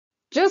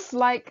Just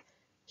like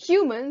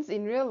humans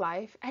in real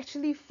life,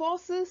 actually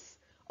forces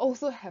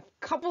also have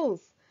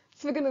couples.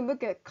 So we're going to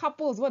look at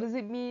couples. What does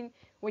it mean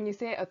when you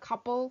say a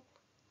couple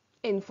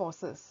in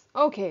forces?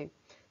 Okay,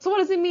 so what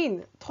does it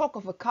mean? Talk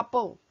of a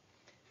couple.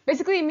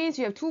 Basically, it means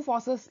you have two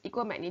forces,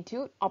 equal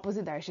magnitude,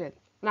 opposite direction.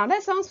 Now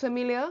that sounds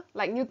familiar,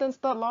 like Newton's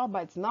third law,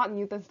 but it's not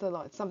Newton's third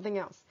law, it's something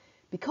else.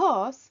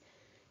 Because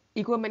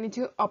equal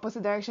magnitude,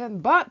 opposite direction,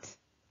 but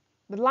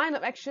the line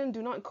of action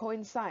do not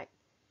coincide.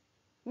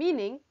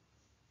 Meaning,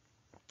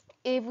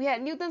 if we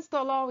had Newton's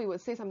third law, we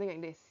would say something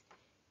like this.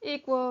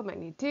 Equal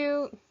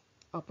magnitude,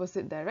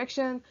 opposite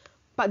direction,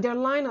 but their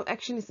line of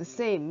action is the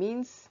same,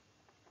 means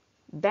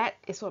that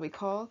is what we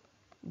call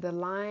the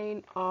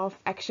line of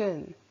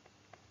action.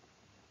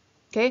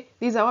 Okay,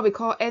 these are what we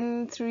call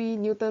N3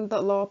 Newton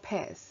third law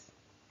pairs.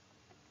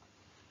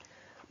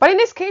 But in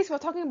this case, we're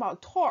talking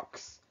about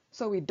torques,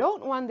 so we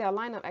don't want their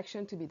line of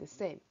action to be the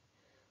same.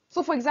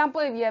 So for example,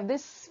 if you have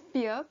this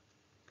sphere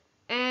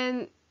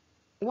and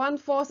one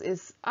force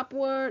is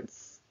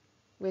upwards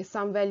with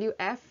some value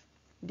F,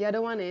 the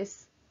other one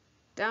is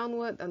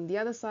downward on the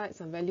other side,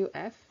 some value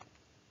F.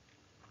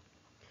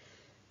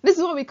 This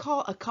is what we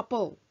call a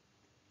couple.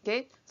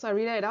 Okay, so I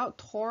read it out.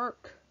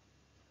 Torque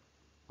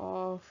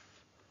of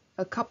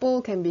a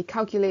couple can be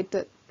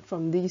calculated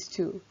from these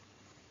two.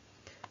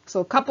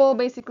 So couple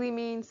basically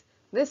means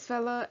this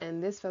fella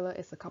and this fella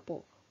is a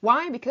couple.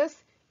 Why? Because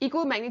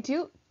equal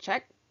magnitude,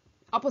 check.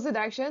 Opposite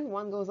direction,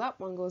 one goes up,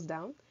 one goes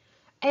down.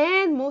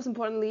 And most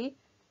importantly,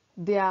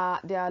 their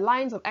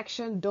lines of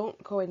action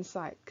don't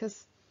coincide,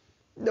 because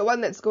the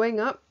one that's going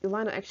up, the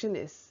line of action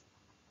is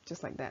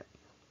just like that,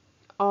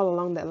 all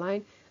along that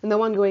line. And the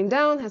one going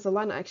down has a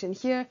line of action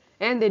here,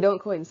 and they don't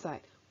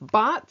coincide.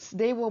 But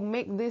they will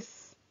make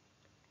this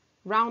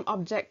round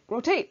object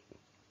rotate,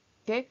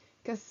 okay?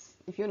 Because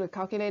if you want to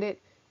calculate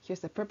it, here's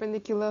the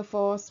perpendicular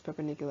force,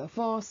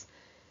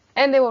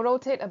 and they will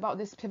rotate about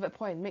this pivot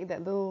point, make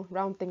that little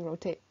round thing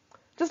rotate.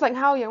 Just like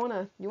how you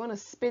wanna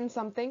spin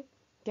something,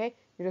 okay?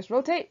 You just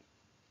rotate,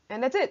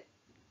 and that's it.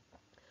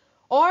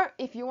 Or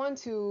if you want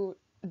to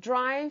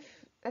drive,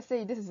 let's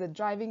say this is a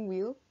driving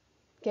wheel,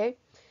 okay?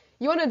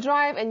 You want to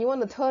drive and you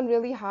want to turn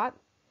really hard.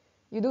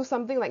 You do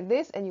something like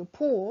this and you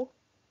pull,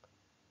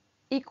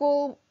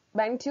 equal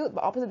magnitude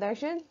but opposite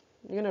direction,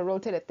 you're gonna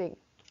rotate a thing,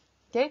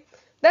 okay?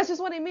 That's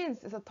just what it means.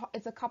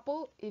 It's a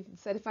couple if you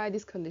satisfy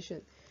this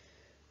condition.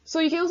 So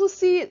you can also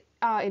see it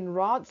in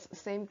rods,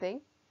 same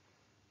thing.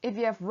 If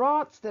you have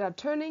rods that are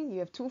turning, you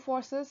have two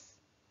forces,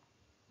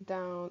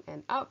 down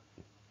and up,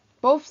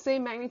 both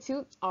same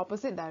magnitude,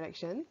 opposite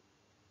direction.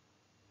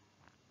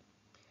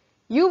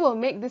 You will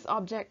make this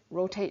object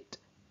rotate.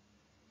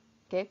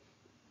 Okay,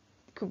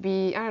 could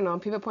be, I don't know,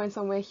 pivot point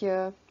somewhere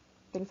here,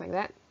 things like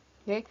that.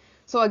 Okay,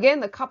 so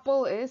again, the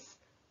couple is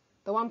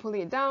the one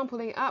pulling it down,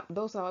 pulling it up.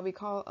 Those are what we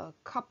call a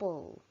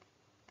couple.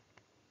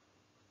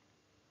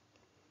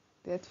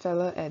 That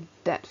fella and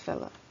that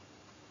fella.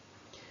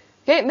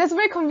 Okay, that's a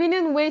very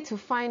convenient way to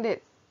find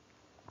it.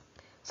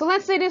 So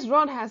let's say this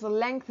rod has a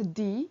length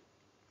d.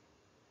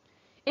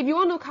 If you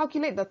want to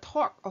calculate the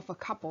torque of a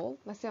couple,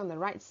 let's say on the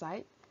right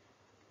side,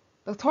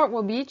 the torque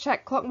will be,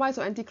 check, clockwise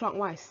or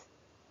anti-clockwise.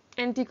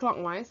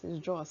 Anti-clockwise,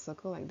 just draw a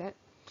circle like that.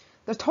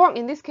 The torque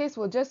in this case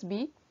will just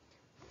be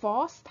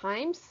force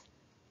times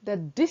the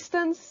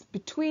distance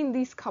between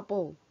these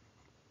couple,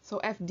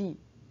 so FD.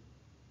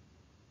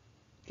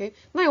 Okay,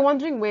 now you're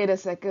wondering, wait a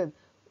second,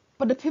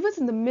 but the pivot's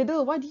in the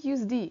middle, why do you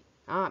use D?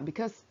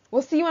 Because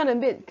we'll see one in a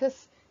bit,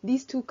 because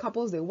these two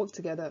couples, they work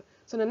together.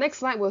 So in the next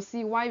slide, we'll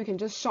see why we can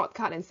just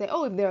shortcut and say,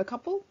 oh, if they're a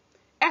couple,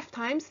 F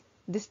times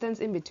distance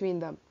in between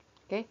them.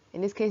 Okay,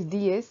 in this case,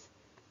 D is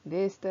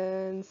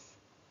distance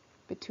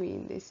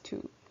between these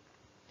two.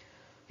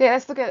 Okay,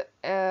 let's look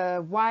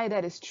at why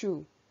that is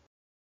true.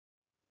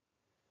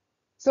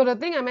 So the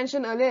thing I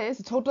mentioned earlier is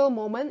the total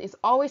moment is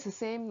always the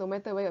same no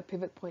matter where your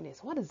pivot point is.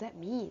 What does that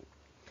mean?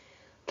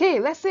 Okay,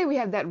 let's say we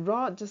have that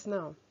rod just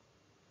now.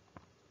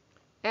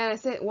 And I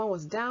said one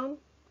was down,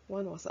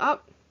 one was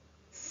up,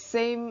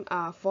 same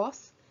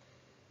force.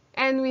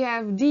 And we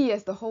have D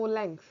as the whole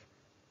length.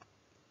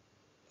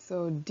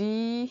 So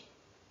D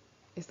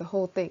is the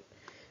whole thing,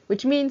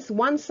 which means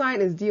one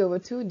side is D over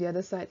 2, the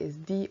other side is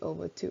D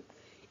over 2.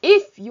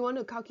 If you want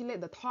to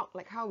calculate the torque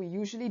like how we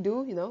usually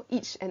do, you know,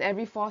 each and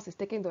every force is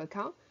taken into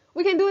account,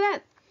 we can do that.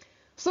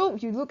 So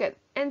if you look at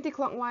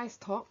anti-clockwise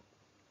torque,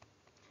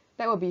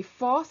 that will be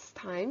force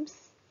times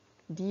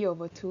D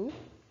over 2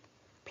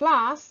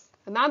 plus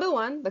another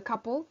one, the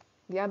couple,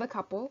 the other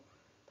couple,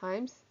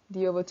 times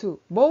D over 2.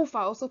 Both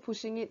are also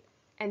pushing it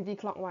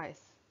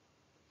anti-clockwise.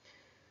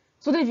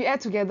 So then if you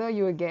add together,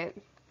 you will get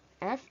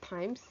F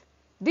times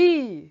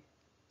D.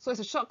 So it's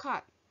a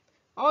shortcut.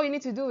 All you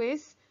need to do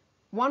is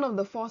one of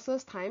the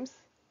forces times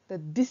the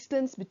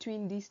distance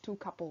between these two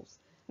couples.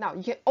 Now,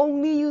 you can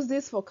only use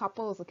this for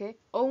couples, okay?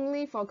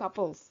 Only for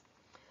couples.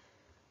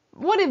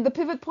 What if the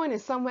pivot point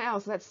is somewhere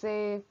else? Let's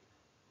say,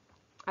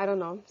 I don't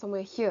know,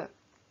 somewhere here,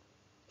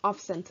 off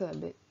center a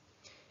bit.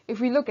 If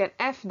we look at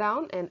F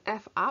down and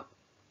F up,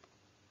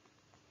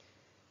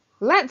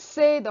 let's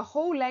say the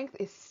whole length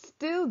is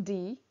still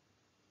d.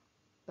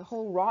 The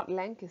whole rod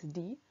length is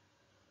d.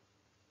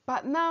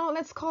 But now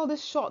let's call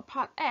this short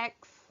part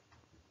x,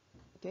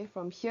 okay,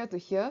 from here to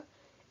here.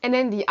 And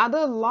then the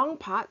other long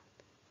part,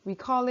 we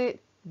call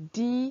it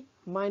d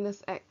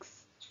minus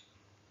x.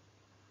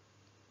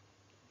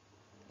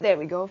 There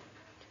we go.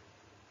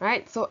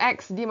 Right? So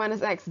x, d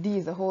minus x, d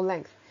is the whole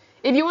length.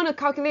 If you want to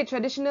calculate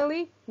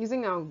traditionally,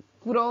 using our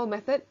good old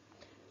method,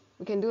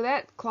 we can do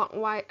that.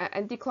 Clockwise,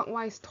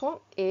 anti-clockwise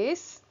torque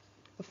is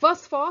the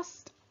first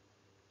force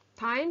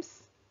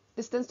times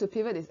distance to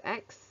pivot is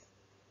x,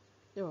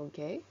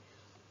 okay,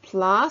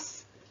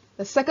 plus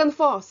the second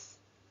force,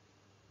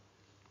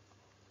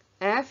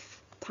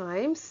 F,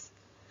 times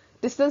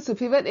distance to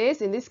pivot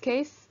is, in this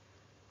case,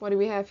 what do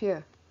we have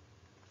here?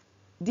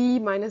 D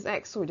minus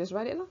x. So we just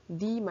write it,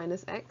 d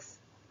minus x.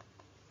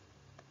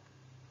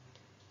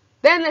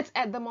 Then let's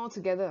add them all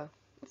together.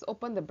 Let's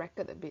open the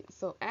bracket a bit.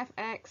 So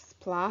fx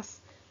plus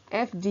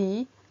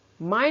fd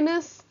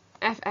minus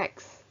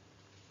fx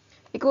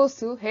equals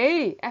to,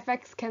 hey,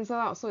 fx cancel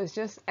out, so it's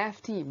just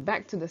ft,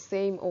 back to the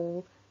same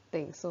old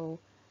thing. So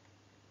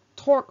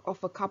torque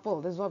of a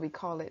couple, this is what we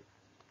call it.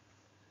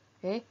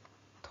 Okay,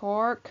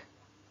 torque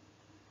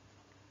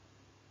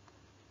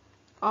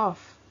of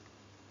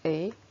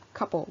a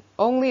couple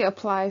only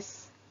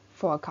applies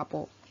for a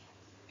couple.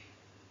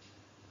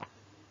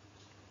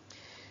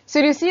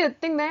 So do you see the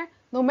thing there?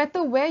 No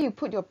matter where you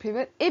put your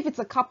pivot, if it's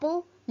a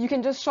couple, you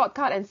can just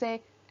shortcut and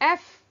say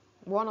f,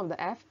 one of the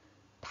f,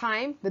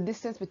 time the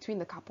distance between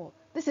the couple.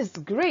 This is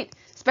great,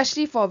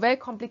 especially for very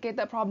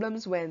complicated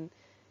problems when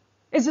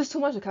it's just too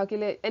much to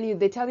calculate and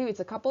they tell you it's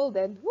a couple,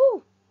 then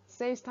woo,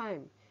 saves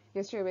time. You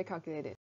can straight away calculate it.